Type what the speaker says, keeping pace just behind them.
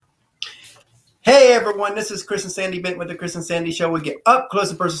Hey everyone, this is Chris and Sandy Bent with the Chris and Sandy Show. We get up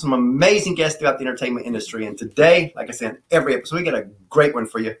close and personal with some amazing guests throughout the entertainment industry. And today, like I said, every episode, we got a great one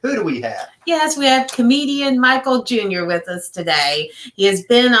for you. Who do we have? Yes, we have comedian Michael Jr. with us today. He has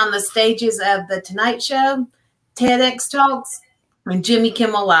been on the stages of The Tonight Show, Tedx Talks, and Jimmy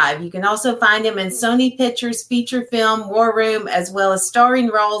Kimmel Live. You can also find him in Sony Pictures feature film War Room, as well as starring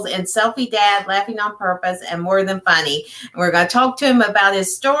roles in Selfie Dad, Laughing on Purpose, and More Than Funny. And we're going to talk to him about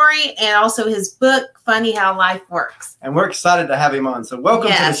his story and also his book, Funny How Life Works. And we're excited to have him on. So welcome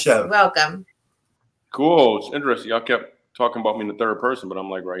to the show. Welcome. Cool. It's interesting. Y'all kept talking about me in the third person, but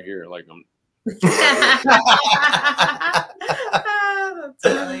I'm like right here. Like I'm.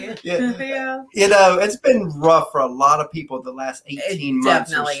 Yeah. You know, it's been rough for a lot of people the last 18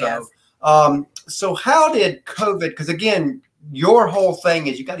 months or so. So how did COVID, because again, your whole thing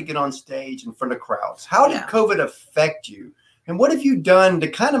is you got to get on stage in front of crowds. How did COVID affect you? And what have you done to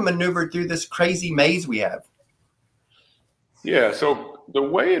kind of maneuver through this crazy maze we have? Yeah, so the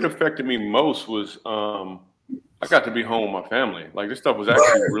way it affected me most was I got to be home with my family. Like this stuff was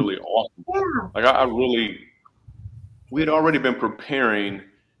actually really awesome. Like we had already been preparing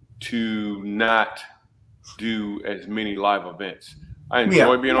to not do as many live events. I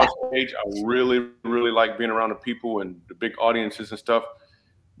enjoy being on stage. I really, really like being around the people and the big audiences and stuff.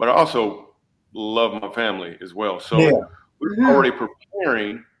 But I also love my family as well. So we were already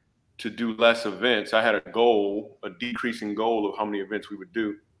preparing to do less events. I had a goal, a decreasing goal of how many events we would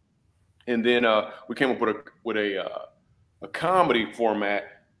do. And then we came up with a comedy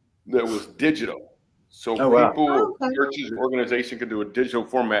format that was digital. So people, churches, and organizations could do a digital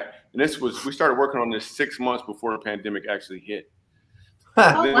format. And we started working on this 6 months before the pandemic actually hit.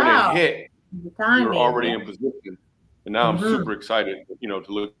 When it hit, we were already in position. And now I'm super excited, to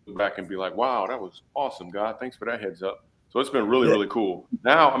look back and be like, wow, that was awesome, God. Thanks for that heads up. So it's been really, really cool.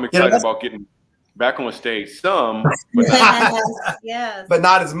 Now I'm excited about getting back on stage some, but but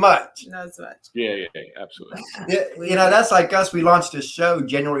not as much. Not as much. Yeah, absolutely. That's like us. We launched this show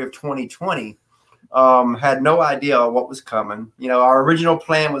January of 2020. Had no idea what was coming. Our original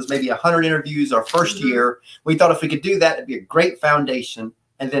plan was maybe 100 interviews our first year. We thought if we could do that, it'd be a great foundation.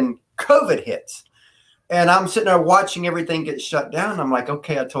 And then COVID hits. And I'm sitting there watching everything get shut down. I'm like,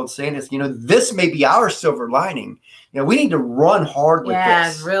 okay, I told Sanders, this may be our silver lining. We need to run hard with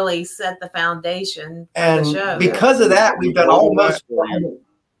this. Yeah, really set the foundation for and the show. Because of that, we've done almost.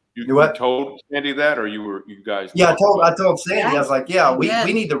 You told Sandy that, or you guys? Yeah, I told Sandy. I was like,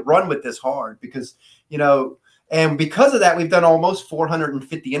 we need to run with this hard because and because of that, we've done almost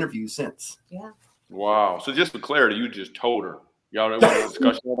 450 interviews since. Yeah. Wow. So just for clarity, you just told her. Y'all didn't want a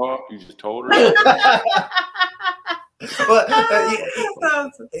discussion about? You just told her. Well, I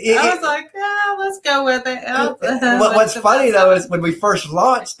was like, let's go with it. What's funny though is when we first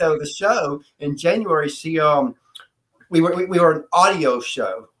launched the show in January, we were an audio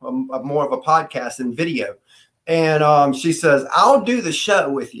show, more of a podcast than video, and she says, "I'll do the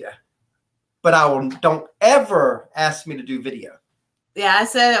show with you, but don't ever ask me to do video." Yeah, I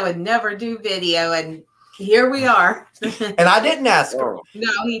said I would never do video, and here we are. And I didn't ask her.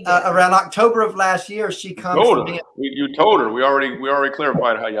 No, he didn't. Around October of last year, she comes. You told her. We already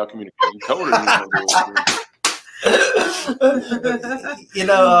clarified how y'all communicate. You told her.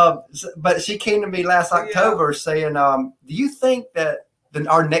 But she came to me last October saying, "Do you think that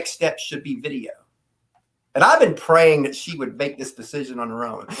our next step should be video?" And I've been praying that she would make this decision on her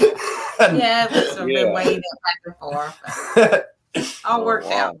own. That's been waiting back and forth. All worked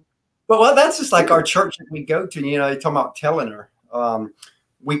out. Well, that's just like our church that we go to. You're talking about telling her.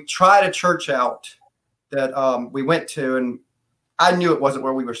 We tried a church out that we went to, and I knew it wasn't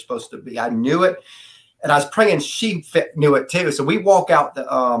where we were supposed to be. I knew it, and I was praying she knew it too. So we walk out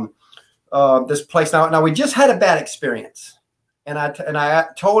this place now. We just had a bad experience, and I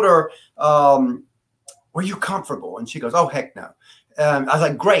told her, "Were you comfortable?" And she goes, "Oh heck no." I was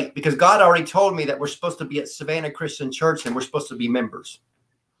like, "Great," because God already told me that we're supposed to be at Savannah Christian Church and we're supposed to be members.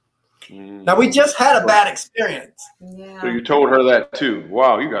 Now we just had a bad experience. Yeah. So you told her that too.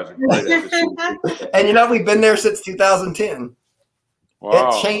 Wow, you guys are great at this. And we've been there since 2010. Wow,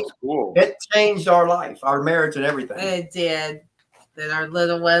 it changed our life, our marriage, and everything. It did. Then our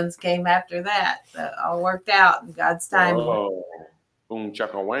little ones came after that. So it all worked out in God's time. Oh, boom,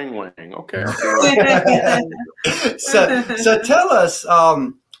 chaka, wang, wang. Okay. So tell us,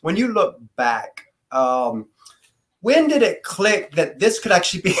 when you look back, when did it click that this could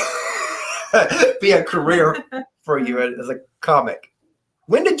actually be a career for you as a comic?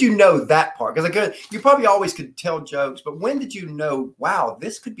 When did you know that part? Because you probably always could tell jokes, but when did you know, wow,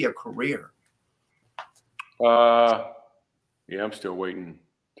 this could be a career? Yeah, I'm still waiting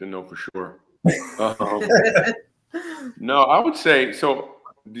to know for sure. Um, no, I would say so.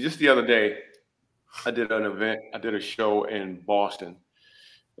 Just the other day, I did an event. I did a show in Boston,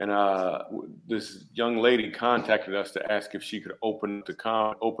 and this young lady contacted us to ask if she could open up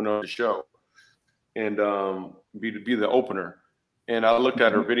the show and be the opener. And I looked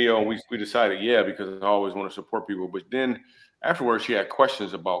at her video, and we decided, yeah, because I always want to support people. But then afterwards, she had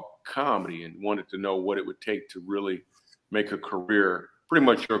questions about comedy and wanted to know what it would take to really make a career. Pretty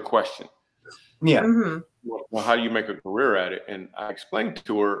much your question. Yeah. Mm-hmm. Well, how do you make a career at it? And I explained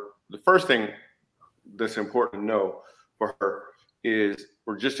to her the first thing that's important to know for her is,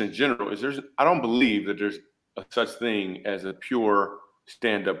 or just in general, is I don't believe that there's a such thing as a pure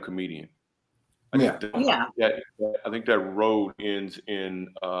stand-up comedian. I think that road ends in.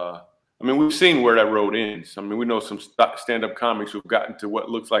 I mean, we've seen where that road ends. I mean, we know some stand-up comics who've gotten to what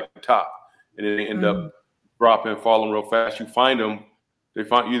looks like the top, and then they end up dropping, falling real fast. You find them. You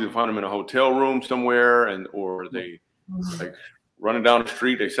either find them in a hotel room somewhere, or they like running down the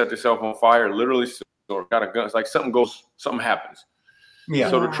street. They set themselves on fire, literally, or got a gun. It's like something happens. Yeah.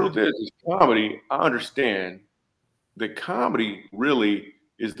 So the truth is comedy. I understand that comedy really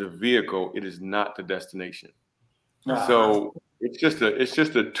is the vehicle. It is not the destination. So it's just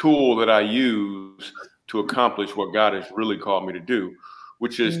a tool that I use to accomplish what God has really called me to do,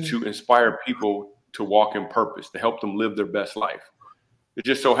 which is to inspire people to walk in purpose, to help them live their best life. It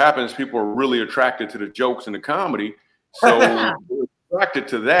just so happens people are really attracted to the jokes and the comedy. So they're attracted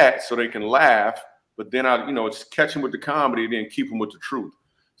to that so they can laugh. But then it's catch them with the comedy, then keep them with the truth.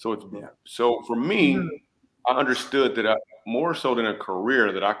 So so for me, I understood that more so than a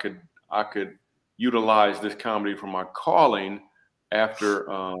career, that I could utilize this comedy for my calling after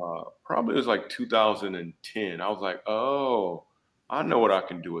probably it was like 2010. I was like, oh, I know what I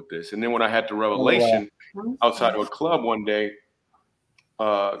can do with this. And then when I had the revelation outside of a club one day,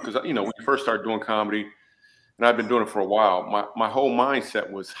 because when you first start doing comedy, and I've been doing it for a while, my whole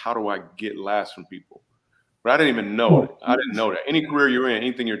mindset was, how do I get laughs from people? But I didn't even know it. I didn't know that. Any career you're in,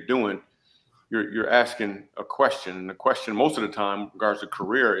 anything you're doing, you're asking a question. And the question most of the time in regards to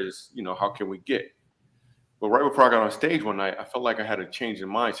career is, how can we get? But right before I got on stage one night, I felt like I had a change in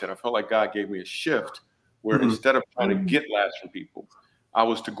mindset. I felt like God gave me a shift where instead of trying to get laughs from people, I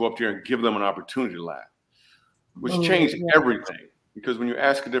was to go up there and give them an opportunity to laugh, which changed everything. Because when you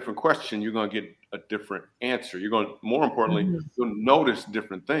ask a different question, you're going to get a different answer. You're going to, more importantly, you'll notice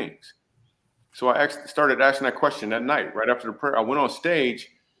different things. So I started asking that question that night, right after the prayer. I went on stage,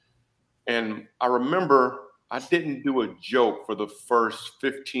 and I remember I didn't do a joke for the first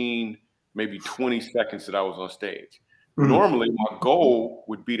 15, maybe 20 seconds that I was on stage. Normally, my goal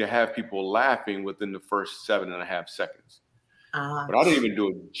would be to have people laughing within the first 7.5 seconds. But I didn't even do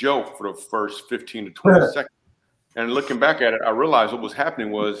a joke for the first 15 to 20 seconds. And looking back at it, I realized what was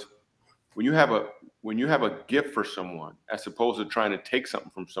happening was when you have a gift for someone, as opposed to trying to take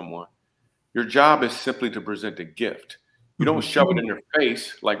something from someone, your job is simply to present a gift. You don't shove it in their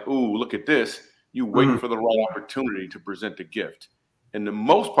face like, ooh, look at this. You wait for the right opportunity to present the gift. And the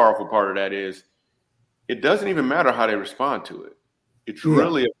most powerful part of that is it doesn't even matter how they respond to it. It's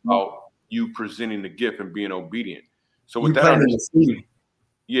really about you presenting the gift and being obedient. So with that understanding,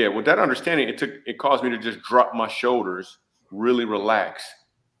 it caused me to just drop my shoulders, really relax,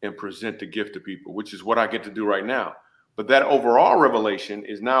 and present the gift to people, which is what I get to do right now. But that overall revelation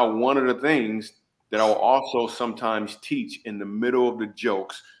is now one of the things that I'll also sometimes teach in the middle of the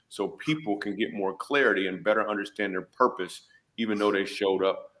jokes so people can get more clarity and better understand their purpose, even though they showed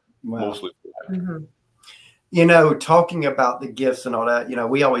up mostly. Talking about the gifts and all that,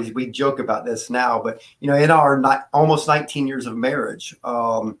 we joke about this now, but, in our almost 19 years of marriage,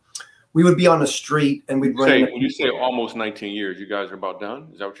 we would be on the street and we'd run. When you say almost 19 years, you guys are about done?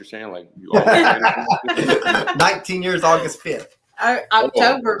 Is that what you're saying? Like you 19 years, August 5th.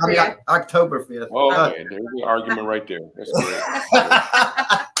 October 5th. October 5th. Oh, okay. There's an argument right there. That's great.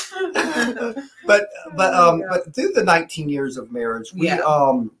 But through the 19 years of marriage,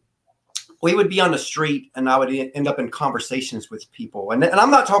 we would be on the street and I would end up in conversations with people. And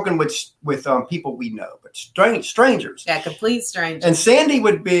I'm not talking with people we know, but strangers. Yeah, complete strangers. And Sandy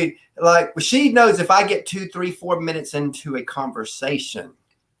would be like, she knows if I get 2, 3, 4 minutes into a conversation,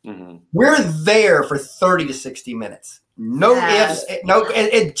 we're there for 30 to 60 minutes. No ifs, no,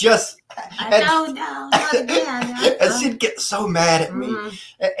 it just. No, and she'd get so mad at me.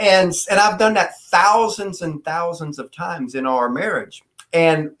 And I've done that thousands and thousands of times in our marriage.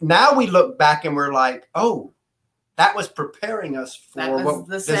 And now we look back and we're like, oh, that was preparing us for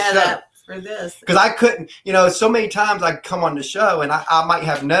the setup for this. Because I couldn't, so many times I come on the show and I might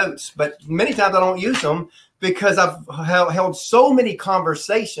have notes, but many times I don't use them because I've held so many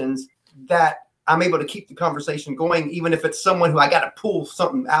conversations that I'm able to keep the conversation going, even if it's someone who I got to pull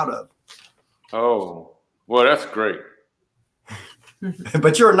something out of. Oh, well, that's great.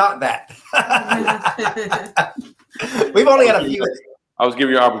 But you're not that. We've only had a few. I was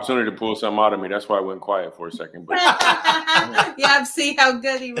giving you an opportunity to pull something out of me. That's why I went quiet for a second. But yeah, see how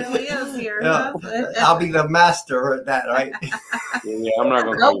good he really is here. Yeah. I'll be the master at that, right? Yeah, I'm not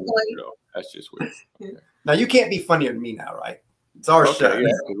going to call you though. That's just weird. Okay. Now, you can't be funnier than me now, right? It's our show. Yeah,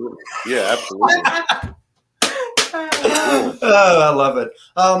 absolutely. Yeah, absolutely. Oh, I love it.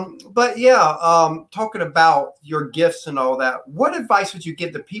 But yeah, talking about your gifts and all that, what advice would you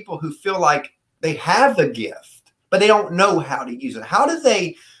give to people who feel like they have the gift, but they don't know how to use it? How do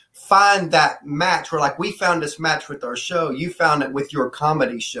they find that match where, like, we found this match with our show, you found it with your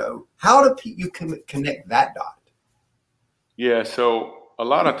comedy show? How do you connect that dot? Yeah, so a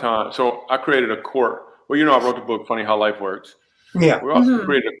lot of times, so I created a course. Well, I wrote the book, Funny How Life Works. Yeah. We also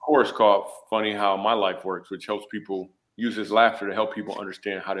created a course called Funny How My Life Works, which helps people use this laughter to help people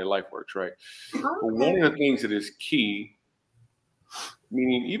understand how their life works, right? Okay. But one of the things that is key,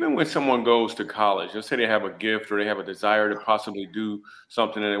 meaning even when someone goes to college, let's say they have a gift or they have a desire to possibly do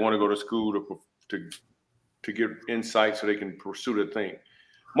something and they want to go to school to get insight so they can pursue the thing.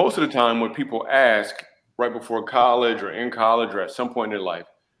 Most of the time when people ask right before college or in college or at some point in their life,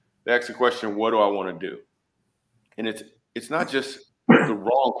 they ask the question, what do I want to do? And it's not just the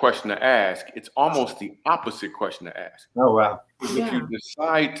wrong question to ask. It's almost the opposite question to ask. Oh, wow. If you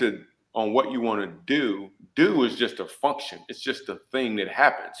decide on what you want to do is just a function. It's just a thing that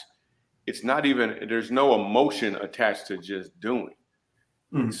happens. It's not even, there's no emotion attached to just doing.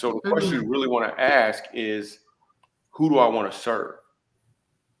 Mm-hmm. So the question you really want to ask is, who do I want to serve?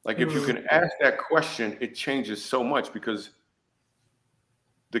 Like if you can ask that question, it changes so much, because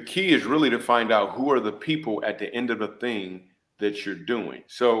the key is really to find out who are the people at the end of the thing that you're doing.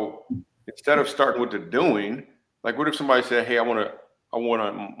 So instead of starting with the doing, like what if somebody said, hey,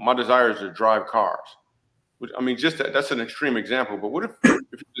 my desire is to drive cars. Which, I mean, that's an extreme example, but what if your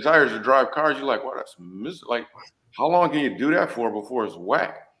desire is to drive cars, you're like, well, that's like, how long can you do that for before it's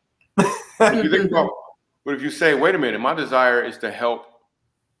whack? If you think about, but if you say, wait a minute, my desire is to help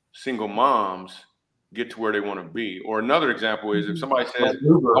single moms get to where they want to be. Or another example is if somebody says, I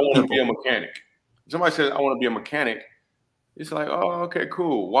want to be a mechanic. If somebody says, I want to be a mechanic, it's like, oh, okay,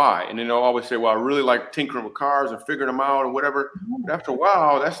 cool. Why? And then they'll always say, well, I really like tinkering with cars and figuring them out or whatever. But after a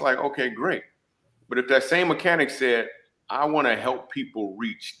while, that's like, okay, great. But if that same mechanic said, I want to help people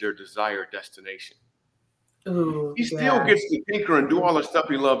reach their desired destination, he still gets to tinker and do all the stuff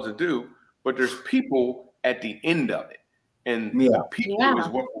he loves to do, but there's people at the end of it. And the people is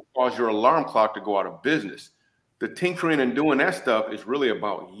what will cause your alarm clock to go out of business. The tinkering and doing that stuff is really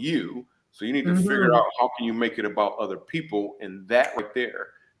about you. So you need to figure out how can you make it about other people. And that right there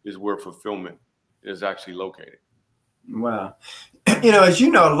is where fulfillment is actually located. Wow. As you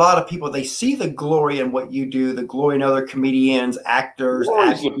know, a lot of people, they see the glory in what you do, the glory in other comedians, actors. Glory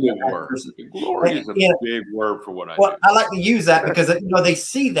is a big word. Glory is a big word for what I do. Well, I like to use that because, they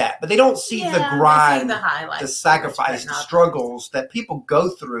see that, but they don't see the grind, the sacrifice, the struggles that people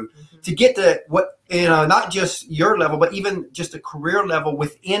go through to get to what, not just your level, but even just a career level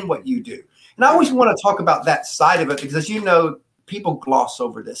within what you do. And I always want to talk about that side of it because, people gloss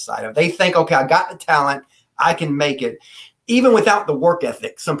over this side of it. They think, okay, I got the talent, I can make it. Even without the work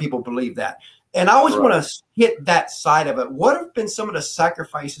ethic, some people believe that. And I always want to hit that side of it. What have been some of the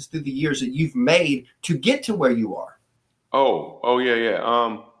sacrifices through the years that you've made to get to where you are? Oh, yeah.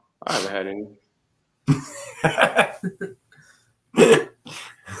 I haven't had any.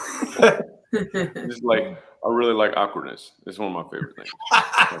 Just like, I really like awkwardness. It's one of my favorite things.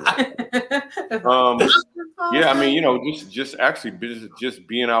 Yeah, I mean, just actually just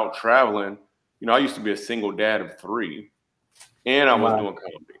being out traveling. I used to be a single dad of 3. And I was doing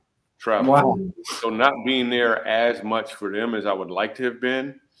comedy, traveling. Wow. So not being there as much for them as I would like to have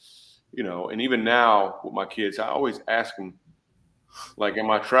been, and even now with my kids, I always ask them, like, am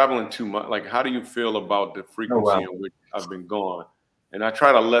I traveling too much? Like, how do you feel about the frequency in which I've been gone? And I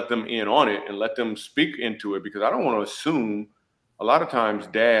try to let them in on it and let them speak into it, because I don't want to assume. A lot of times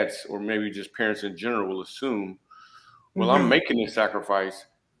dads, or maybe just parents in general, will assume, well, I'm making this sacrifice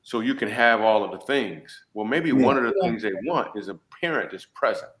so you can have all of the things. Well, maybe one of the things they want is a parent that's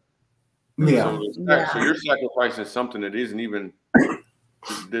present. So you're sacrificing something that isn't even,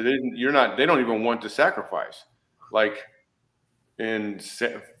 they don't even want to sacrifice. Like in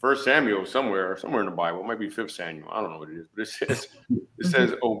 1 Samuel somewhere in the Bible, maybe 5 Samuel, I don't know what it is, but it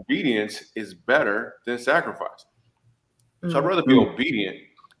says obedience is better than sacrifice. So I'd rather be obedient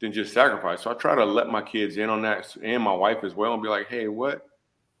than just sacrifice. So I try to let my kids in on that, and my wife as well, and be like, hey, what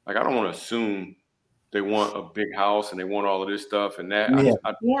Like, I don't want to assume they want a big house and they want all of this stuff and that.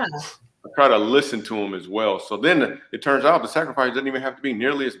 Yeah. I try to listen to them as well. So then it turns out the sacrifice doesn't even have to be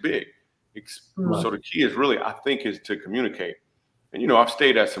nearly as big. So the key is really, I think, is to communicate. And, you know, I've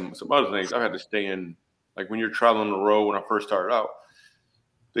stayed at some other things. I've had to stay in, like when you're traveling the road, when I first started out,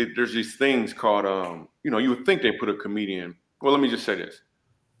 there's these things called, you know, you would think they put a comedian. Well, let me just say this.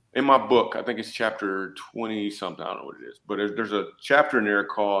 In my book, I think it's chapter 20 something. I don't know what it is, but there's a chapter in there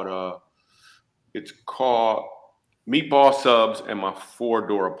called, it's called Meatball Subs and My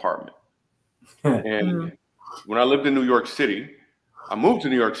 4-Door Apartment. And when I lived in New York City, I moved to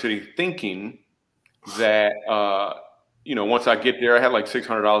New York City thinking that, you know, once I get there, I had like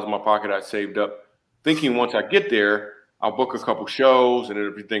 $600 in my pocket I saved up, thinking once I get there, I'll book a couple shows and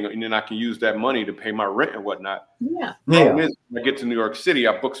everything, and then I can use that money to pay my rent and whatnot. Yeah. Problem is, when I get to New York City,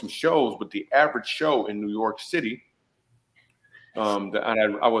 I booked some shows, but the average show in New York City, and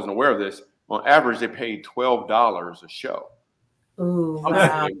I wasn't aware of this, on average, they paid $12 a show. Ooh,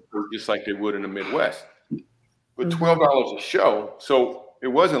 wow. Just like they would in the Midwest. But $12 a show. So it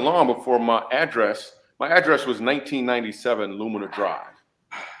wasn't long before my address was 1997 Lumina Drive.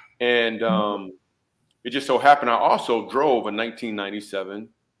 And it just so happened I also drove a 1997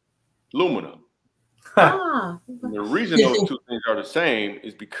 Lumina. And the reason those two things are the same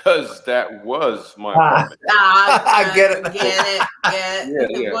is because that was my apartment. I get it.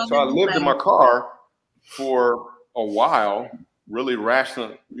 Yeah. So I lived in my car for a while, really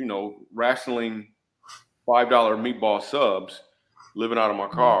rationing $5 meatball subs, living out of my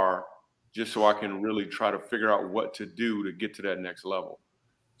car, just so I can really try to figure out what to do to get to that next level.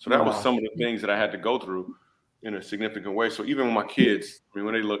 So that was some of the things that I had to go through in a significant way. So even with my kids, I mean,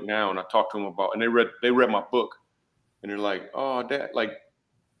 when they look now and I talk to them about, and they read my book, and they're like, "Oh, Dad," like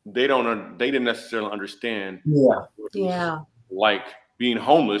they didn't necessarily understand. Like being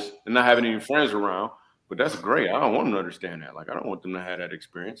homeless and not having any friends around, but that's great. I don't want them to understand that. Like I don't want them to have that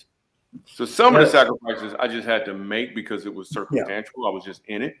experience. So some of the sacrifices I just had to make because it was circumstantial. I was just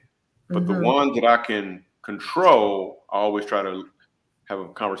in it. But the ones that I can control, I always try to have a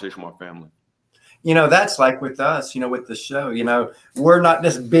conversation with my family. You know, that's like with us, you know, with the show, you know, we're not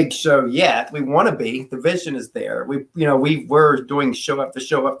this big show yet. We want to be. The vision is there. We're doing show after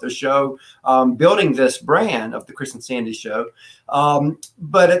show after show, building this brand of the Chris and Sandy Show.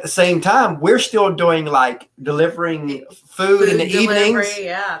 But at the same time, we're still doing like delivering food in the evenings.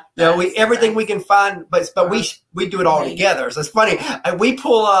 Yeah. You know, everything we can find, but we do it all together. So it's funny. We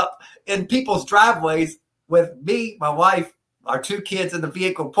pull up in people's driveways with me, my wife, our 2 kids in the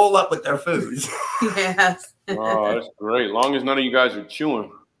vehicle, pull up with their foods. Yes. Oh, that's great. Long as none of you guys are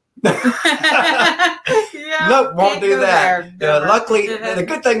chewing. Nope, won't do that. Luckily, the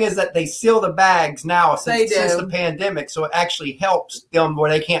good thing is that they seal the bags now since the pandemic, so it actually helps them where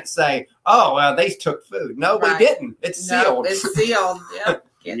they can't say, "Oh, well, they took food." No, we didn't. It's sealed. It's sealed. Yep.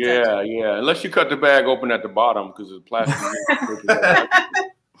 Yeah. Unless you cut the bag open at the bottom because it's plastic.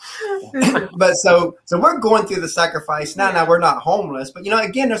 But so we're going through the sacrifice now. Now we're not homeless, but you know,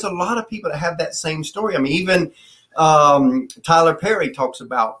 again, there's a lot of people that have that same story. I mean, even Tyler Perry talks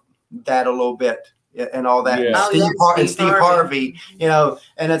about that a little bit and all that. And Steve Harvey, you know,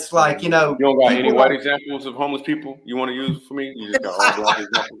 and it's like, you know, you don't got any white examples of homeless people you want to use for me? You just got all black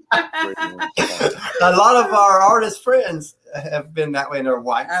examples. A lot of our artist friends have been that way and they're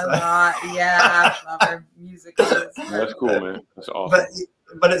white. A lot, yeah. Our music is. That's cool, man. That's awesome.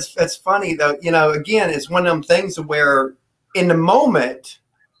 But it's funny though, you know, again, it's one of them things where in the moment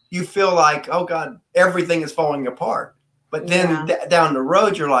you feel like, oh God, everything is falling apart. But then down the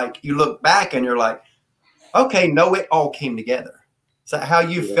road, you're like, you look back and you're like, okay, no, it all came together. Is that how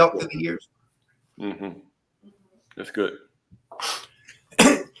you felt through the years? Mm-hmm. That's good.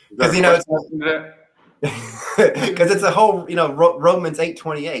 Because, you know, because it's a whole, you know, Romans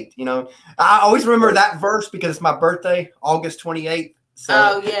 8:28, you know, I always remember that verse because it's my birthday, August 28th.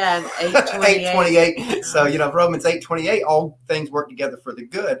 So, 8:28. So, you know, Romans 8:28, all things work together for the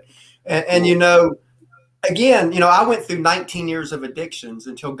good. And you know, again, you know, I went through 19 years of addictions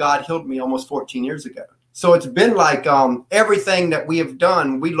until God healed me almost 14 years ago. So it's been like everything that we have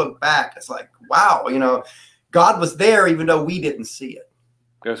done, we look back, it's like, wow, you know, God was there even though we didn't see it.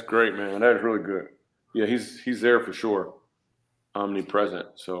 That's great, man. That is really good. Yeah, he's there for sure. Omnipresent.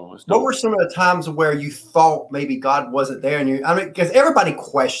 So what were some of the times where you thought maybe God wasn't there? And I mean, because everybody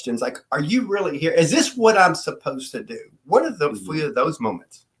questions, like, are you really here? Is this what I'm supposed to do? What are those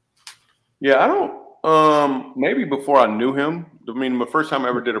moments? Yeah, I don't. Maybe before I knew him. I mean, the first time I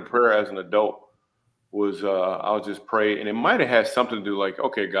ever did a prayer as an adult was I would just pray, and it might have had something to do like,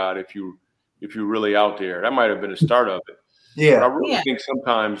 okay, God, if you really out there, that might have been the start of it. Yeah. But I really think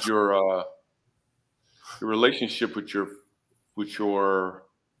sometimes your relationship with your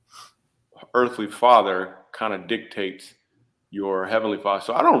earthly father kind of dictates your heavenly father.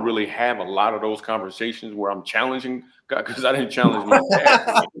 So I don't really have a lot of those conversations where I'm challenging God, because I didn't challenge my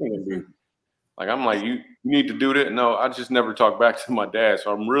dad. Like, I'm like, you need to do that. No, I just never talk back to my dad.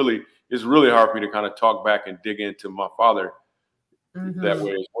 So it's really hard for me to kind of talk back and dig into my father that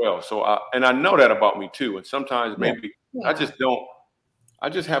way as well. So I know that about me too. And sometimes maybe I just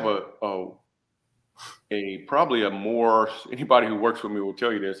have probably a more, anybody who works with me will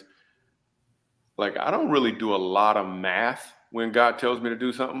tell you this. Like, I don't really do a lot of math when God tells me to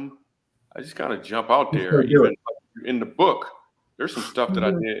do something. I just kind of jump out there. Even in the book, there's some stuff that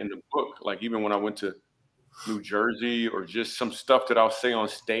I did in the book. Like, even when I went to New Jersey, or just some stuff that I'll say on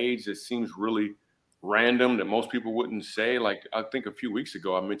stage that seems really random that most people wouldn't say. Like, I think a few weeks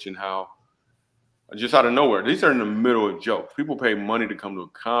ago, I mentioned how just out of nowhere, these are in the middle of jokes. People pay money to come to a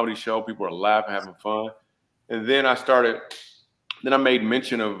comedy show. People are laughing, having fun. And then I made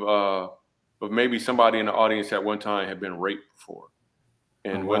mention of maybe somebody in the audience at one time had been raped before.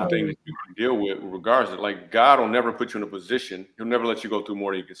 And one thing that you can deal with regards to, like, God will never put you in a position. He'll never let you go through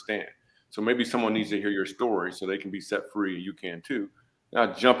more than you can stand. So maybe someone needs to hear your story so they can be set free, and you can too. Now I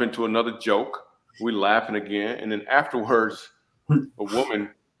jump into another joke. We laughing again. And then afterwards, a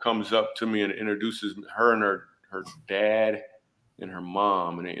woman comes up to me and introduces her and her dad and her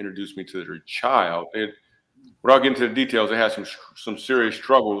mom, and they introduced me to their child. Without getting into the details, they had some serious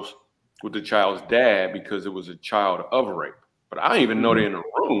struggles with the child's dad because it was a child of rape. But I didn't even know they're in the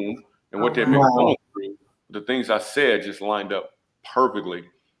room, and what they've been going through. The things I said just lined up perfectly.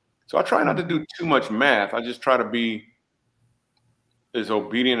 So I try not to do too much math. I just try to be as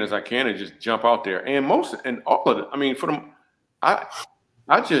obedient as I can and just jump out there. And all of it, I mean,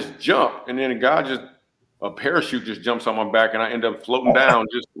 I just jump, and then a parachute just jumps on my back, and I end up floating down.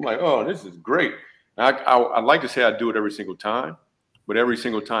 I'm like, oh, this is great. I like to say I do it every single time, but every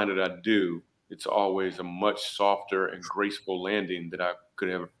single time that I do, it's always a much softer and graceful landing that I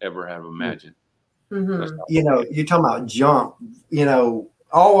could ever have imagined. You're talking about jump,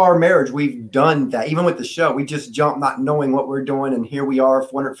 all our marriage, we've done that. Even with the show, we just jump not knowing what we're doing. And here we are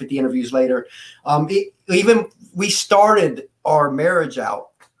 150 interviews later. We started our marriage out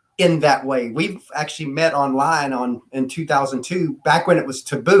in that way. We've actually met online in 2002, back when it was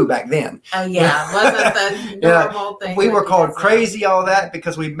taboo back then. Oh yeah. Wasn't the normal thing. We were called crazy, all that,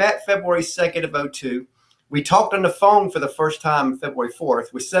 because we met February 2nd of 2002. We talked on the phone for the first time February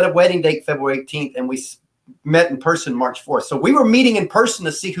 4th. We set a wedding date February 18th, and we met in person March 4th. So we were meeting in person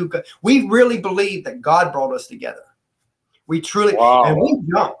to see we really believed that God brought us together. We truly, and we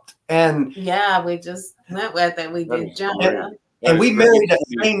jumped. And we just went with it. We did jump. And we married that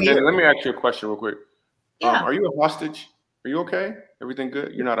same year. Let me ask you a question real quick. Yeah. Are you a hostage? Are you okay? Everything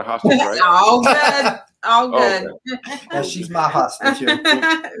good? You're not a hostage, right? All good. All good. Okay. And she's my hostage. She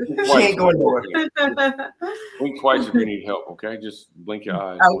ain't going nowhere. Blink twice if you need help, okay? Just blink your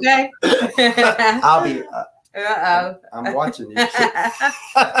eyes. Okay. I'll be. I'm watching you. That's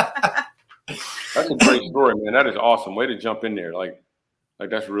a great story, man. That is awesome. Way to jump in there. Like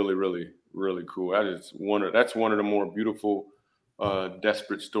that's really, really, really cool. That's one of the more beautiful,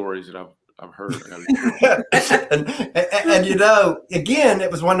 desperate stories that I've heard. and again,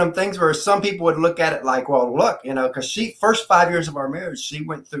 it was one of them things where some people would look at it like, well, look, because first 5 years of our marriage, she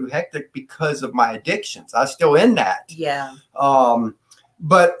went through hectic because of my addictions. I was still in that. Yeah.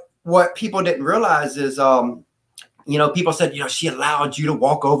 But what people didn't realize is, people said, she allowed you to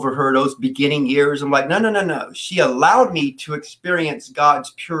walk over her those beginning years. I'm like, no. She allowed me to experience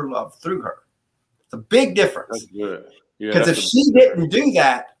God's pure love through her. It's a big difference. That's good. Because if she didn't do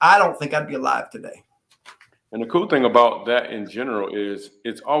that, I don't think I'd be alive today. And the cool thing about that in general is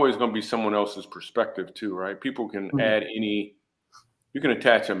it's always going to be someone else's perspective too, right? People can add you can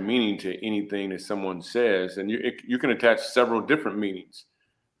attach a meaning to anything that someone says, and you can attach several different meanings.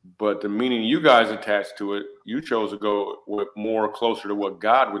 But the meaning you guys attached to it, you chose to go with more closer to what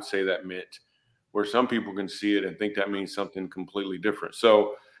God would say that meant, where some people can see it and think that means something completely different.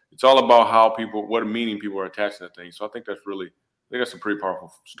 So it's all about what meaning people are attaching to things. So I think that's a pretty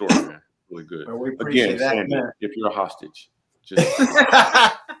powerful story, man. Really good. Well, we appreciate that, Sandy, man. If you're a hostage, just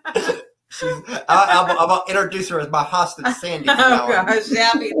I'm going to introduce her as my hostage, Sandy. Oh gosh,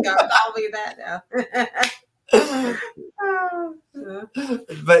 Shelby's going to call me that now.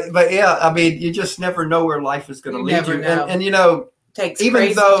 But yeah, I mean, you just never know where life is going to lead you. And takes even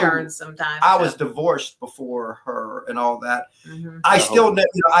crazy though turns sometimes. I was divorced before her and all that, Mm-hmm.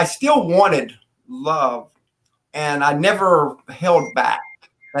 I still wanted love, and I never held back.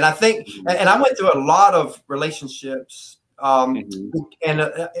 And I think, and I went through a lot of relationships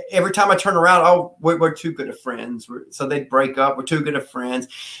And every time I turn around, oh, we're too good of friends. So they'd break up. We're too good of friends.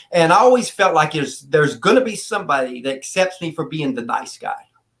 And I always felt like there's going to be somebody that accepts me for being the nice guy.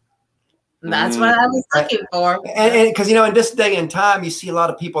 That's what I was looking for. And because, in this day and time, you see a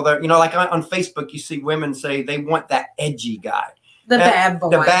lot of people that, like on Facebook, you see women say they want that edgy guy. The bad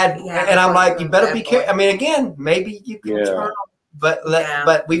boy. And I'm like, you better be careful. I mean, again, maybe you can turn,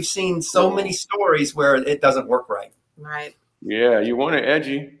 but we've seen so many stories where it doesn't work right. Right. Yeah, you want it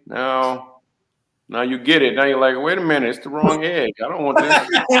edgy. Now you get it. Now you're like, wait a minute, it's the wrong edge. I don't want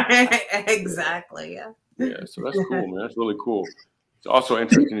this. Exactly. Yeah. Yeah, so that's cool, man. That's really cool. It's also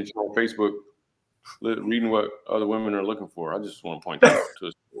interesting that you're on Facebook reading what other women are looking for. I just want to point that out to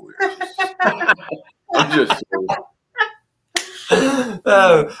us. I'm just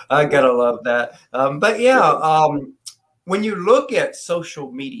oh, I gotta love that. But yeah, when you look at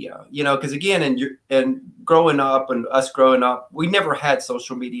social media, because again, and growing up and us growing up, we never had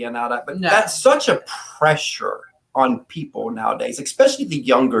social media and all that, but that's such a pressure on people nowadays, especially the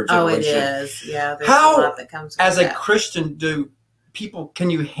younger generation. Oh, it is. Yeah. There's How, a lot that comes with as that. a Christian, can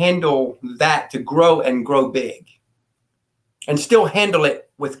you handle that to grow big and still handle it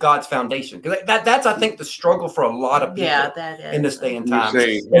with God's foundation? Because that's, I think, the struggle for a lot of people in this day and time.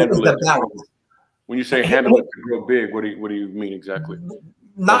 When you say handle it to grow big, what do you mean exactly?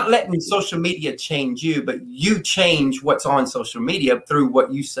 Not letting social media change you, but you change what's on social media through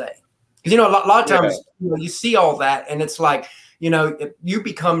what you say. Because, a lot of times you see all that and it's like, if you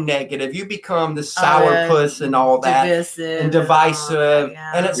become negative, you become the sourpuss and all that, and divisive.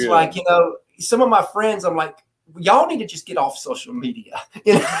 And it's like, some of my friends, I'm like, y'all need to just get off social media.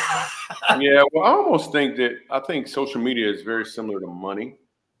 Yeah, well, I think social media is very similar to money.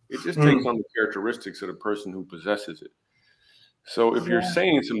 It just takes on the characteristics of the person who possesses it. So if you're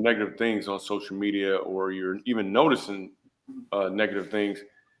saying some negative things on social media, or you're even noticing negative things,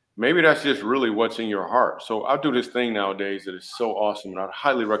 maybe that's just really what's in your heart. So I do this thing nowadays that is so awesome, and I'd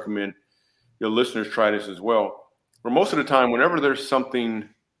highly recommend your listeners try this as well. Where most of the time, whenever there's something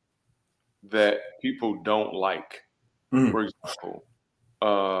that people don't like, for example,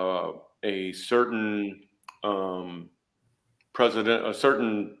 a certain president, a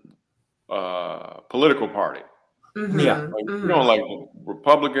certain political party. Like you don't like the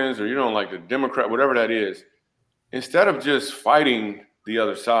Republicans, or you don't like the Democrat, whatever that is. Instead of just fighting the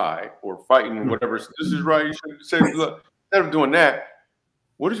other side or fighting whatever, this is right, you should say, look, instead of doing that,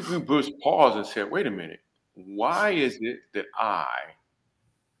 what if we just pause and say, wait a minute, why is it that I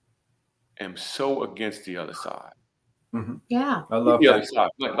am so against the other side? Yeah. I love the that. other side.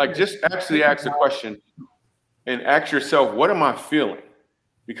 Like just actually ask the question and ask yourself, what am I feeling?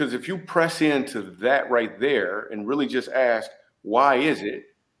 Because if you press into that right there and really just ask, why is it?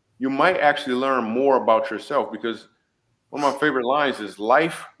 You might actually learn more about yourself, because one of my favorite lines is,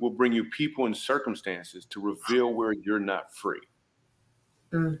 life will bring you people and circumstances to reveal where you're not free.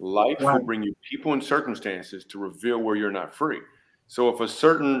 Life will bring you people and circumstances to reveal where you're not free. So if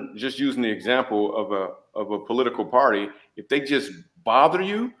just using the example of a political party, if they just bother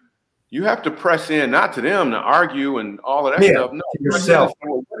you, you have to press in, not to them to argue and all of that stuff. No, yourself.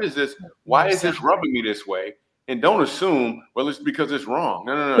 What is this? Why is this rubbing me this way? And don't assume, well, it's because it's wrong.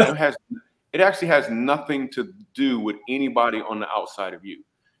 No. It actually has nothing to do with anybody on the outside of you.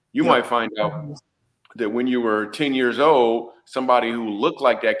 You might find out that when you were 10 years old, somebody who looked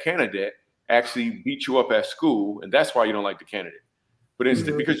like that candidate actually beat you up at school, and that's why you don't like the candidate. But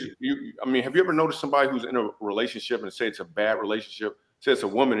instead, because have you ever noticed somebody who's in a relationship and say it's a bad relationship? Say it's a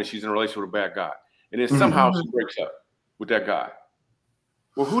woman and she's in a relationship with a bad guy, and then somehow she breaks up with that guy.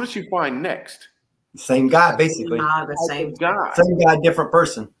 Well, who does she find next? Same guy, basically. The same guy. Same guy, different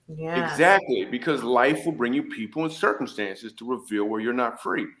person. Yeah. Exactly, because life will bring you people and circumstances to reveal where you're not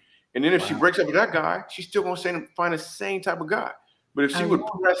free. And then if she breaks up with that guy, she's still going to find the same type of guy. But if she would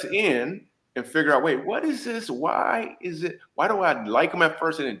press in and figure out, wait, what is this? Why is it? Why do I like him at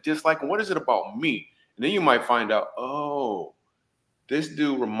first and then dislike him? What is it about me? And then you might find out, oh, this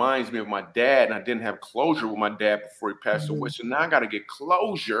dude reminds me of my dad, and I didn't have closure with my dad before he passed away. So now I got to get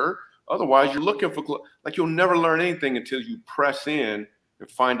closure. Otherwise, you're looking for you'll never learn anything until you press in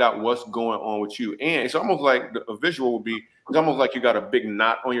and find out what's going on with you. And it's almost like a visual would be, it's almost like you got a big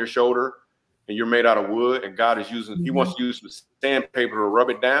knot on your shoulder and you're made out of wood, and God is he wants to use some sandpaper to rub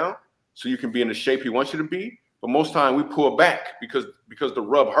it down so you can be in the shape he wants you to be. But most time we pull back because the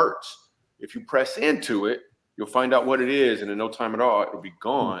rub hurts. If you press into it, you'll find out what it is, and in no time at all, it'll be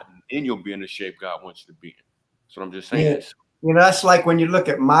gone, and then you'll be in the shape God wants you to be in. So I'm just saying. Yeah. That's like when you look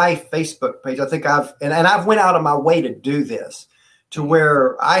at my Facebook page. I think I've went out of my way to do this, to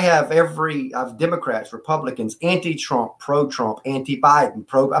where I have Democrats, Republicans, anti-Trump, pro-Trump,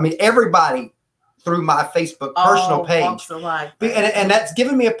 anti-Biden, everybody through my Facebook personal page. And that's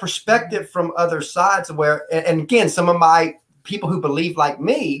given me a perspective from other sides where, and again, some of my people who believe like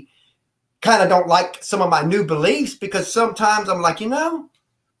me kind of don't like some of my new beliefs, because sometimes I'm like,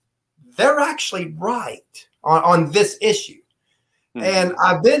 they're actually right on this issue. Mm-hmm. And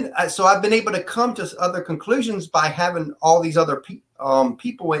I've been able to come to other conclusions by having all these other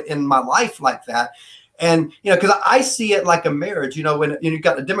people in my life like that. And, because I see it like a marriage, when you've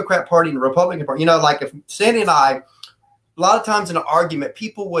got the Democrat Party and the Republican Party, like if Sandy and I, a lot of times in an argument,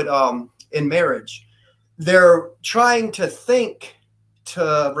 people would, in marriage, they're trying to think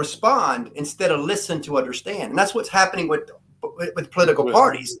to respond instead of listen to understand. And that's what's happening with political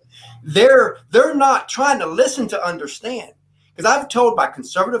parties. They're not trying to listen to understand. Because I've told my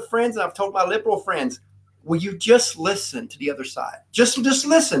conservative friends and I've told my liberal friends, will you just listen to the other side? Just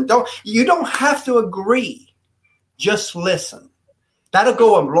listen. You don't have to agree. Just listen. That'll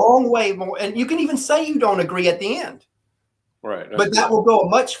go a long way more. And you can even say you don't agree at the end. Right. But that will go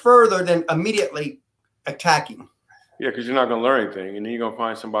much further than immediately attacking. Yeah, because you're not going to learn anything. And then you're going to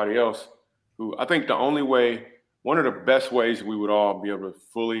find somebody else who, I think one of the best ways we would all be able to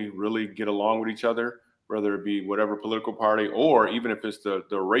fully, really get along with each other, whether it be whatever political party, or even if it's the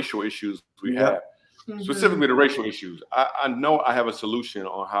racial issues we have, specifically the racial issues. I know I have a solution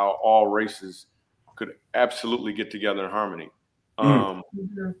on how all races could absolutely get together in harmony.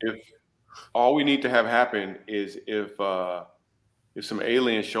 If all we need to have happen is if some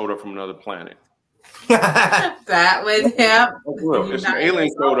aliens showed up from another planet. That would help. If some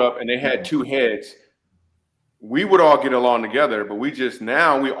aliens showed up and they had two heads, we would all get along together, but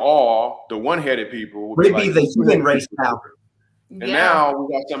the one-headed people would be the human race now. And now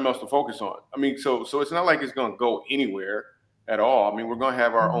we got something else to focus on. So it's not like it's going to go anywhere at all. We're going to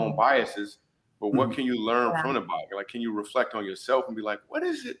have our own biases, but what can you learn from the bias? Like, can you reflect on yourself and be like, what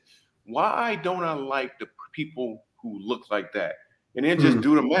is it? Why don't I like the people who look like that? And then just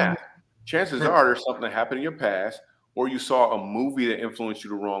do the math. Chances are there's something that happened in your past, or you saw a movie that influenced you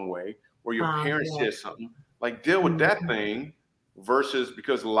the wrong way, or your parents said something. Like, deal with that thing versus,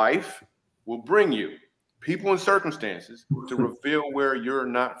 because life will bring you people and circumstances to reveal where you're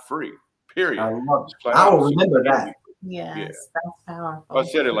not free. Period. I will remember that. Yes, that's powerful. I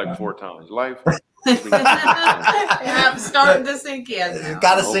said it like 4 times. Life. I'm starting to sink in now.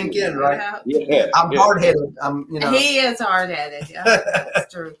 Got to sink in, right? Yeah. I'm hard-headed. He is hard-headed. Yeah,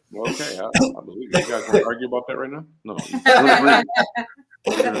 that's true. Okay, I believe you guys want to argue about that right now? No.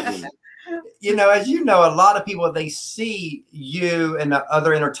 As you know, a lot of people, they see you and the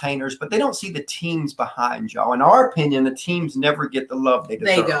other entertainers, but they don't see the teams behind y'all. In our opinion, the teams never get the love they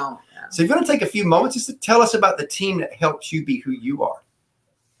deserve. They don't. Yeah. So if you're going to take a few moments just to tell us about the team that helps you be who you are.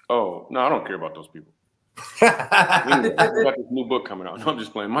 Oh, no, I don't care about those people. I got this new book coming out. No, I'm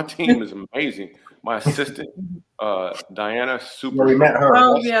just playing. My team is amazing. My assistant, Diana, super. We met her.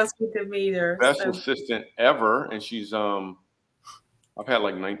 Oh, yes, we did meet her. Best assistant ever. And she's, I've had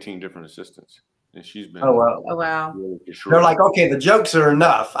like 19 different assistants. And she's been. Oh, wow. Really they're like, okay, the jokes are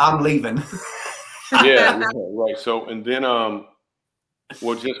enough. I'm leaving. yeah, right. So, and then,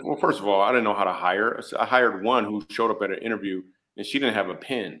 first of all, I didn't know how to hire. I hired one who showed up at an interview and she didn't have a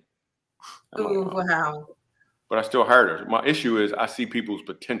pen. Wow. But I still hired her. My issue is I see people's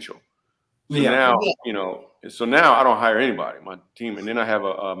potential. So so now I don't hire anybody, my team. And then I have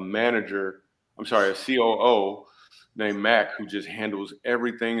a COO named Mac, who just handles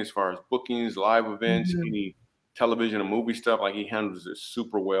everything as far as bookings, live events, any television and movie stuff. Like, he handles it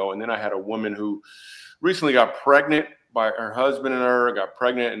super well. And then I had a woman who recently got pregnant by her husband,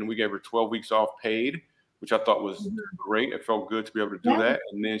 and we gave her 12 weeks off paid, which I thought was great. It felt good to be able to do that.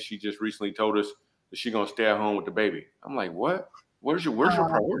 And then she just recently told us that she's going to stay at home with the baby. I'm like, what? Where's your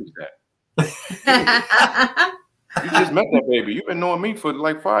priorities at? You just met that baby. You've been knowing me for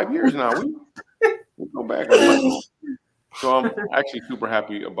like 5 years now. We go back. So I'm actually super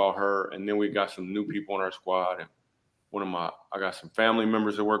happy about her. And then we got some new people on our squad. And I got some family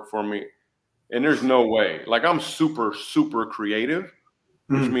members that work for me. And there's no way. Like, I'm super, super creative,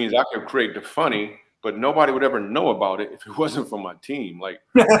 which means I could create the funny, but nobody would ever know about it if it wasn't for my team. Like,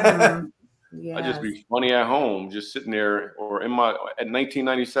 I'd just be funny at home, just sitting there, or at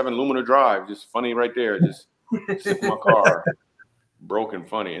 1997 Lumina Drive, just funny right there, just sit in my car, broken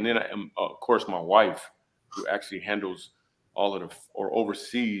funny. And then, of course, my wife, who actually handles all of or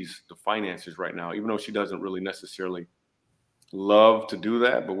oversees the finances right now, even though she doesn't really necessarily love to do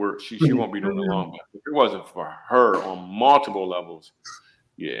that, but she won't be doing it long. But if it wasn't for her on multiple levels,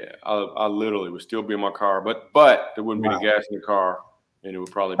 Yeah, I literally would still be in my car, but there wouldn't be the gas in the car, and it would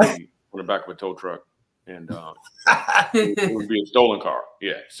probably be on the back of a tow truck, and it would be a stolen car.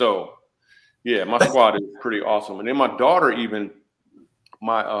 Yeah, so yeah, my squad is pretty awesome, and then my daughter even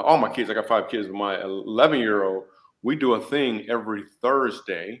all my kids. I got 5 kids, but my 11-year-old, we do a thing every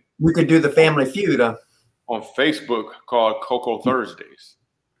Thursday. We could do the Family Feud on Facebook called Coco Thursdays,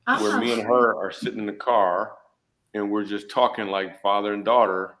 where me and her are sitting in the car. And we're just talking like father and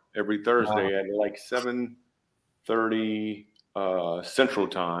daughter every Thursday at like 7:30 Central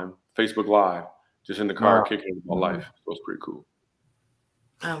Time, Facebook Live, just in the car kicking it about life. So it's pretty cool.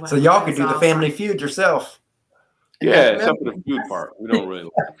 Oh, wow. So y'all could do the Family Feud yourself. Yeah, except for the feud part. We don't really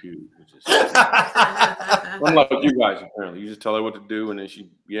like the feud. Unlike you guys, apparently. You just tell her what to do, and then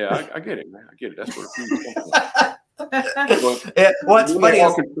I get it, man. I get it. That's what the feud is. What's funny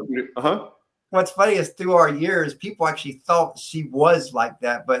is, what's funny is through our years, people actually thought she was like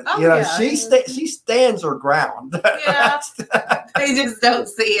that, but she stands her ground. Yeah, they just don't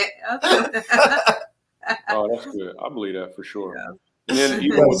see it. Oh, that's good. I believe that for sure. Yeah. And then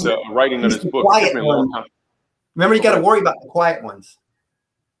even with the writing of this book, remember, you got to worry about the quiet ones.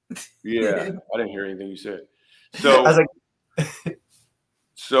 Yeah, I didn't hear anything you said. So, I was like,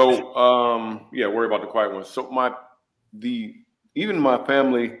 worry about the quiet ones. So even my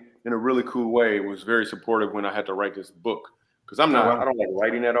family, in a really cool way, was very supportive when I had to write this book, because I don't like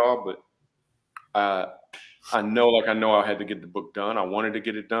writing at all, but I know I had to get the book done. I wanted to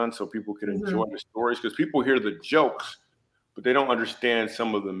get it done so people could enjoy the stories, because people hear the jokes, but they don't understand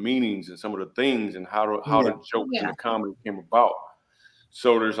some of the meanings and some of the things and how the jokes and the comedy came about.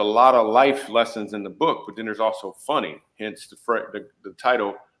 So there's a lot of life lessons in the book, but then there's also funny, hence the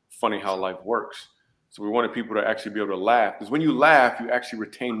title, Funny How Life Works. So we wanted people to actually be able to laugh, because when you laugh, you actually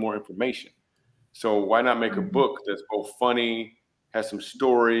retain more information. So why not make a book that's both funny, has some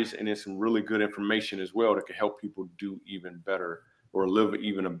stories, and then some really good information as well that can help people do even better or live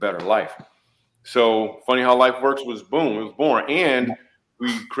even a better life. So Funny How Life Works was boom. It was born. And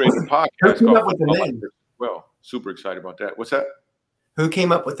we created a podcast called Funny How Life Works. Well, super excited about that. What's that? Who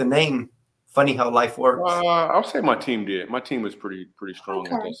came up with the name Funny How Life Works? I'll say my team did. My team was pretty strong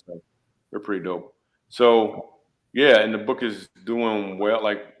at that stuff. They're pretty dope. So yeah, and the book is doing well.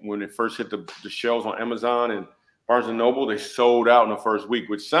 Like when it first hit the shelves on Amazon and Barnes and Noble, they sold out in the first week,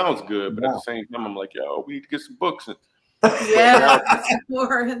 which sounds good. But at the same time, I'm like, yo, we need to get some books.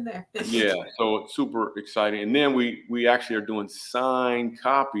 More in there. Yeah, so it's super exciting. And then we actually are doing signed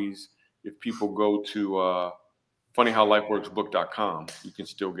copies. If people go to funnyhowlifeworksbook.com, you can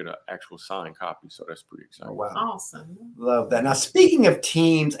still get an actual signed copy. So that's pretty exciting. Oh, wow. Awesome. Love that. Now, speaking of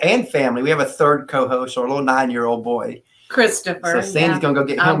teams and family, we have a third co-host, our little 9-year-old boy, Christopher. So Sandy's going to go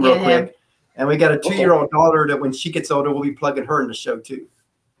get him real quick. And we got a 2-year-old daughter that when she gets older, we'll be plugging her in the show too.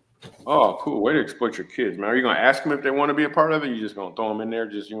 Oh, cool. Way to exploit your kids, man. Are you going to ask them if they want to be a part of it? Or you just going to throw them in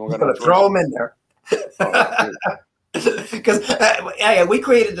there? You're going to throw them in there. Because we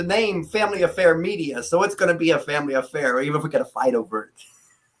created the name Family Affair Media, so it's going to be a family affair, even if we got to fight over it.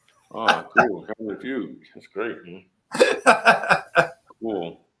 Oh, cool. Family Feud. That's great, man.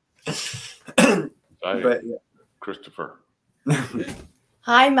 Cool. Christopher.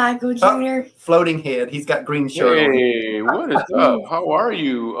 Hi, Michael Jr. Floating head. He's got green shirt on. Hey, what is up? How are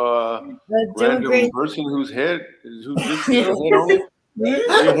you? Random person whose head just head on it?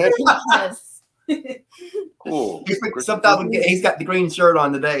 Yes. Cool. Sometimes he's got the green shirt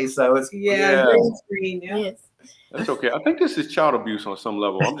on today, so it's green. Yes. That's okay. I think this is child abuse on some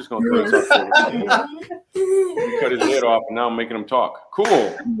level. I'm just going to throw this out there. He cut his head off, and now I'm making him talk.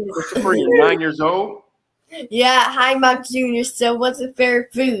 Cool. Christopher, you're 9 years old? Yeah. Hi, Mike Jr. So what's a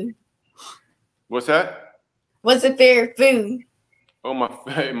favorite food? What's that? What's a favorite food? Oh, my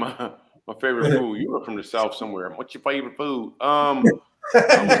favorite food. You were from the South somewhere. What's your favorite food? I'm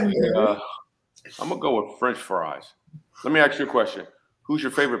going to go with French fries. Let me ask you a question. Who's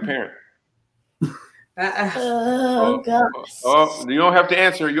your favorite parent? Oh, gosh. You don't have to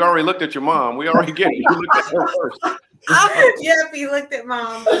answer. You already looked at your mom. We already get it. You looked at her first. Yep, he looked at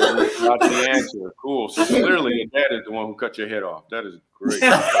mom. Got the answer. Cool. So clearly your dad is the one who cut your head off. That is great.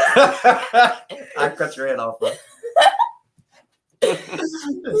 I cut your head off. Is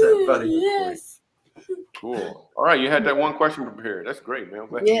that funny? Yes. Cool. All right, you had that one question prepared. That's great, man.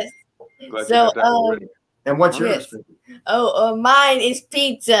 Yes. Glad so, you had that already. And what's yours? Mine is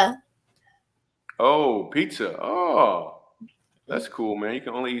pizza. Oh, pizza. Oh, that's cool, man. You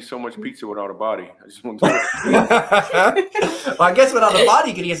can only eat so much pizza without a body. I just want to Well, I guess without a body,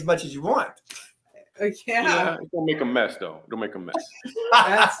 you can eat as much as you want. Yeah, it don't make a mess, though. It'll make a mess.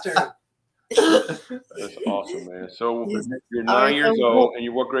 That's true. That's awesome, man. So you're 9 years old,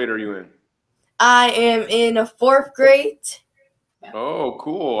 and what grade are you in? I am in a 4th grade. Oh,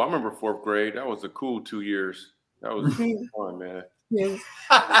 cool. I remember 4th grade. That was a cool 2 years. That was fun, man. Yes.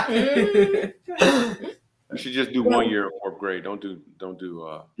 You should just do 1 year of 4th grade. Don't do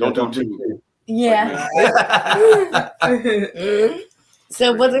 2. Yeah.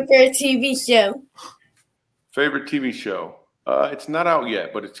 So what's your favorite TV show? Favorite TV show? It's not out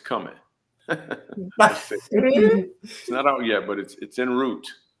yet, but it's coming. It's not out yet, but it's en route.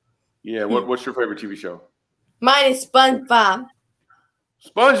 Yeah. What's your favorite TV show? Mine is SpongeBob.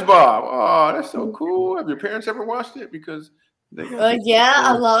 SpongeBob. Oh, that's so cool. Have your parents ever watched it? Because they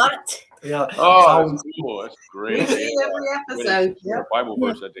Yeah, a lot. Yeah. Oh, that's cool. That's great. We see every episode. A Bible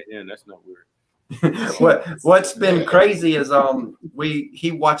verse at the end. That's not weird. What's been crazy is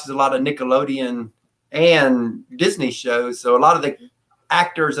he watches a lot of Nickelodeon and Disney shows, so a lot of the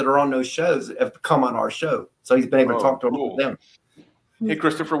actors that are on those shows have come on our show, so he's been able to talk to them. Hey,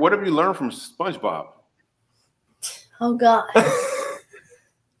 Christopher, what have you learned from SpongeBob? Oh God.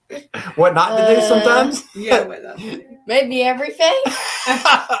 What not to do sometimes? Yeah, maybe everything.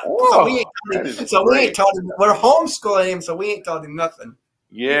 So we ain't taught him. We're homeschooling him, so we ain't taught him nothing.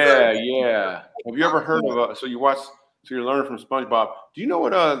 Yeah. Have you ever heard of so you're learning from SpongeBob? Do you know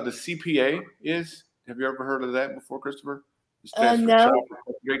what the CPA is? Have you ever heard of that before, Christopher? No. Child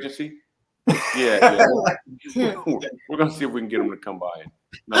Protective Agency. Yeah. We're gonna see if we can get them to come by.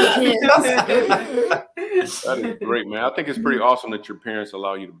 That is great, man. I think it's pretty awesome that your parents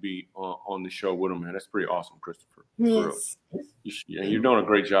allow you to be on the show with them, man. That's pretty awesome, Christopher. Yes. You're doing a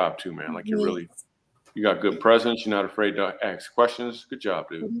great job too, man. Like you got good presence. You're not afraid to ask questions. Good job,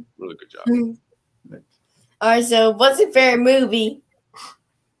 dude. Really good job. All right. So, what's your favorite movie?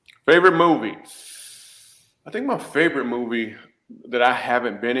 Favorite movie? I think my favorite movie that I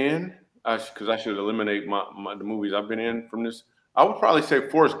haven't been in, because I should eliminate the movies I've been in from this. I would probably say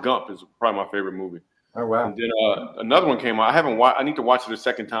Forrest Gump is probably my favorite movie. Oh wow! And then another one came out. I need to watch it a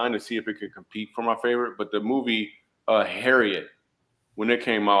second time to see if it can compete for my favorite. But the movie Harriet, when it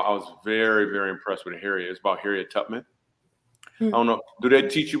came out, I was very, very impressed with Harriet. It's about Harriet Tubman. I don't know. Do they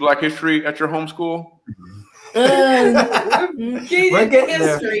teach you Black history at your homeschool? We're getting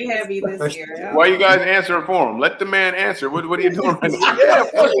history heavy this year. Why you guys answering for him? Let the man answer. What are you doing right now? Yeah, of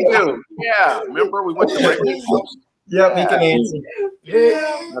course we do. Yeah, remember we went to breakfast. Yep, he can answer.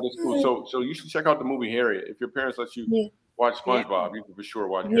 That is cool. So you should check out the movie Harriet. If your parents let you watch SpongeBob, you can for sure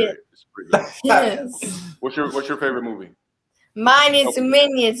watch Harriet. It's pretty good. Yes. What's your favorite movie? Mine is the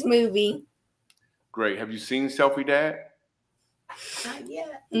Minions movie. Great. Have you seen Selfie Dad? Not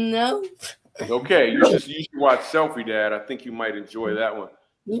yet. No. Okay, you should watch Selfie Dad. I think you might enjoy that one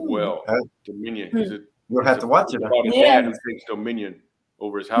as well. Dominion. You'll have to watch it. About a dad who takes dominion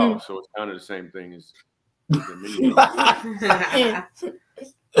over his house, so it's kind of the same thing as dominion.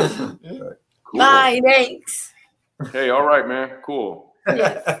 Cool. Bye, thanks. Hey, all right, man. Cool.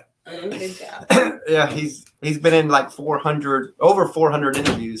 Yes. Good job. Yeah, he's been in like over 400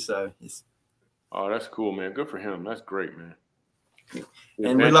 interviews, so he's. Oh, that's cool, man. Good for him. That's great, man.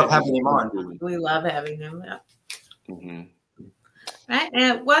 And we love having him on. We love having him. Mm-hmm. Right.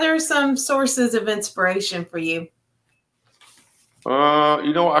 And what are some sources of inspiration for you?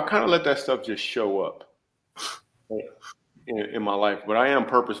 I kind of let that stuff just show up in my life, but I am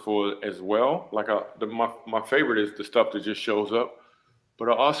purposeful as well. Like my favorite is the stuff that just shows up, but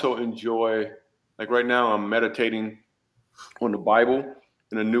I also enjoy, like right now I'm meditating on the Bible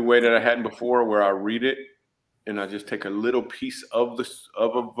in a new way that I hadn't before, where I read it and I just take a little piece of a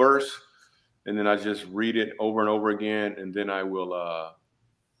verse, and then I just read it over and over again, and then I'll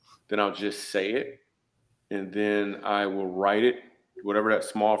just say it, and then I will write it, whatever that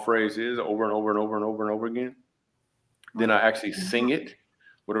small phrase is, over and over and over and over and over again. Then I actually sing it,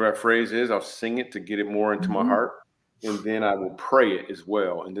 whatever that phrase is, I'll sing it to get it more into my heart, and then I will pray it as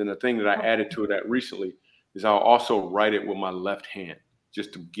well. And then the thing that I added to that recently is I'll also write it with my left hand,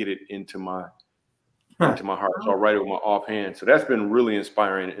 just to get it into my heart. So I'll write it with my off hand. So that's been really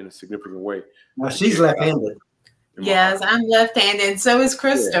inspiring in a significant way. Well, she's left-handed. Yes, I'm left-handed. So is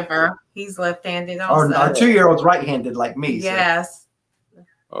Christopher. Yeah. He's left-handed also. Our 2-year-old's right-handed like me. Yes. So.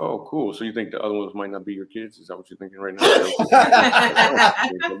 Oh, cool. So you think the other ones might not be your kids? Is that what you're thinking right now?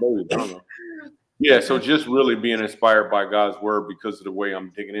 Yeah. So just really being inspired by God's word because of the way I'm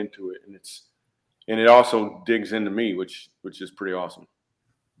digging into it, and it also digs into me, which is pretty awesome.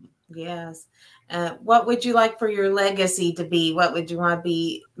 Yes. What would you like for your legacy to be? What would you want to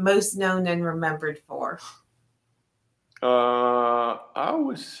be most known and remembered for? I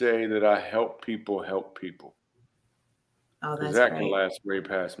would say that I help people help people. Oh, that's that great. can last way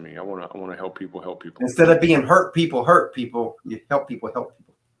past me. I want to help people. Instead of being hurt people, you help people.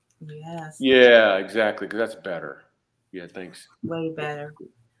 Yes. Yeah, exactly. Because that's better. Yeah, thanks. Way better.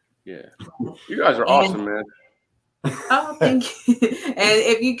 Yeah. You guys are awesome, man. Oh, thank you. And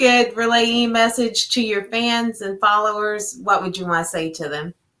if you could relay any message to your fans and followers, what would you want to say to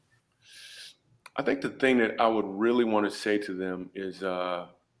them? I think the thing that I would really want to say to them is, buy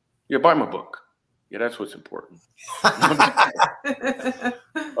my book. Yeah, that's what's important.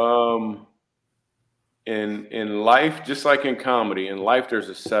 In life, just like in comedy, in life, there's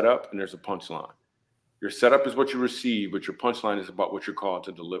a setup and there's a punchline. Your setup is what you receive, but your punchline is about what you're called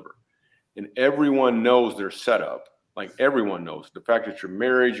to deliver. And everyone knows their setup. Like everyone knows the fact that you're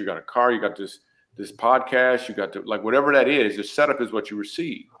married, you got a car, you got this podcast, you got whatever that is. Your setup is what you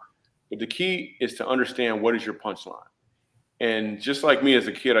receive. But the key is to understand what is your punchline. And just like me as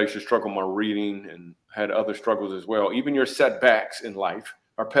a kid, I used to struggle with my reading and had other struggles as well. Even your setbacks in life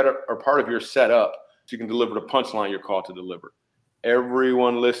are part of your setup so you can deliver the punchline you're called to deliver.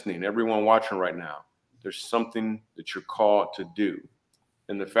 Everyone listening, everyone watching right now, there's something that you're called to do.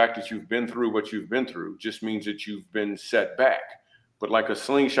 And the fact that you've been through what you've been through just means that you've been set back. But like a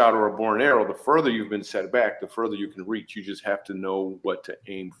slingshot or a bow and arrow, the further you've been set back, the further you can reach. You just have to know what to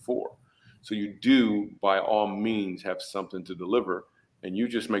aim for. So you do, by all means, have something to deliver. And you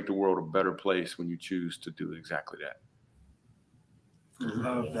just make the world a better place when you choose to do exactly that.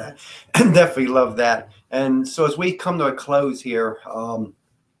 Love that. Definitely love that. And so as we come to a close here,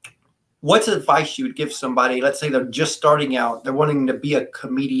 what's advice you would give somebody? Let's say they're just starting out, they're wanting to be a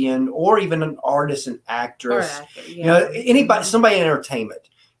comedian or even an artist, an actress, somebody in entertainment,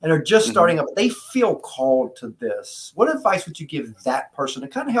 and they're just starting up. They feel called to this. What advice would you give that person to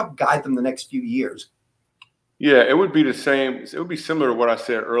kind of help guide them the next few years? Yeah, it would be the same. It would be similar to what I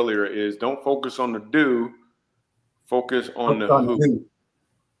said earlier. Is don't focus on the do, focus on the who.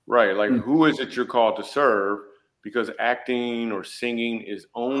 Right, like who is it you're called to serve? Because acting or singing is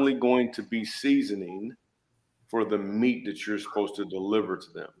only going to be seasoning for the meat that you're supposed to deliver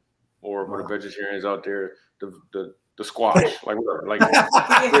to them. Or for the vegetarians out there, the squash, like whatever. Like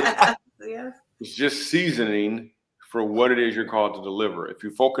it's just seasoning for what it is you're called to deliver. If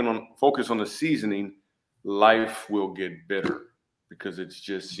you focus on the seasoning, life will get bitter because it's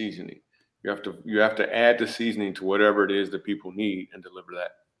just seasoning. You have to add the seasoning to whatever it is that people need and deliver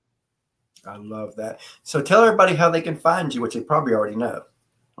that. I love that. So tell everybody how they can find you, which they probably already know.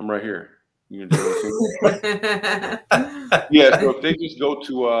 I'm right here. You can yeah, so if they just go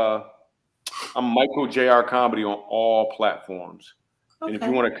to I'm Michael JR Comedy on all platforms. Okay. And if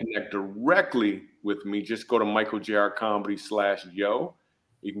you want to connect directly with me, just go to Michael JR Comedy /yo.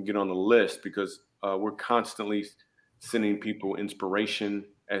 You can get on the list because we're constantly sending people inspiration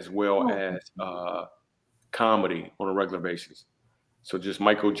as well as comedy on a regular basis. So just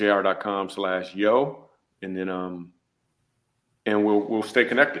michaeljr.com/yo, and then and we'll stay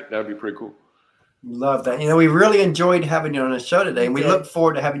connected. That'd be pretty cool. Love that. We really enjoyed having you on the show today, and we look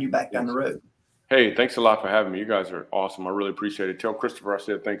forward to having you back down the road. Hey, thanks a lot for having me. You guys are awesome. I really appreciate it. Tell Christopher I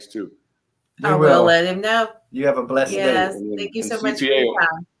said thanks too. I will let him know. You have a blessed day. Yes, thank you so much for your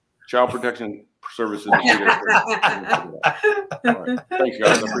time. Child Protection Services. All right. Thanks,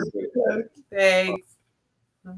 guys. I appreciate it. Thanks.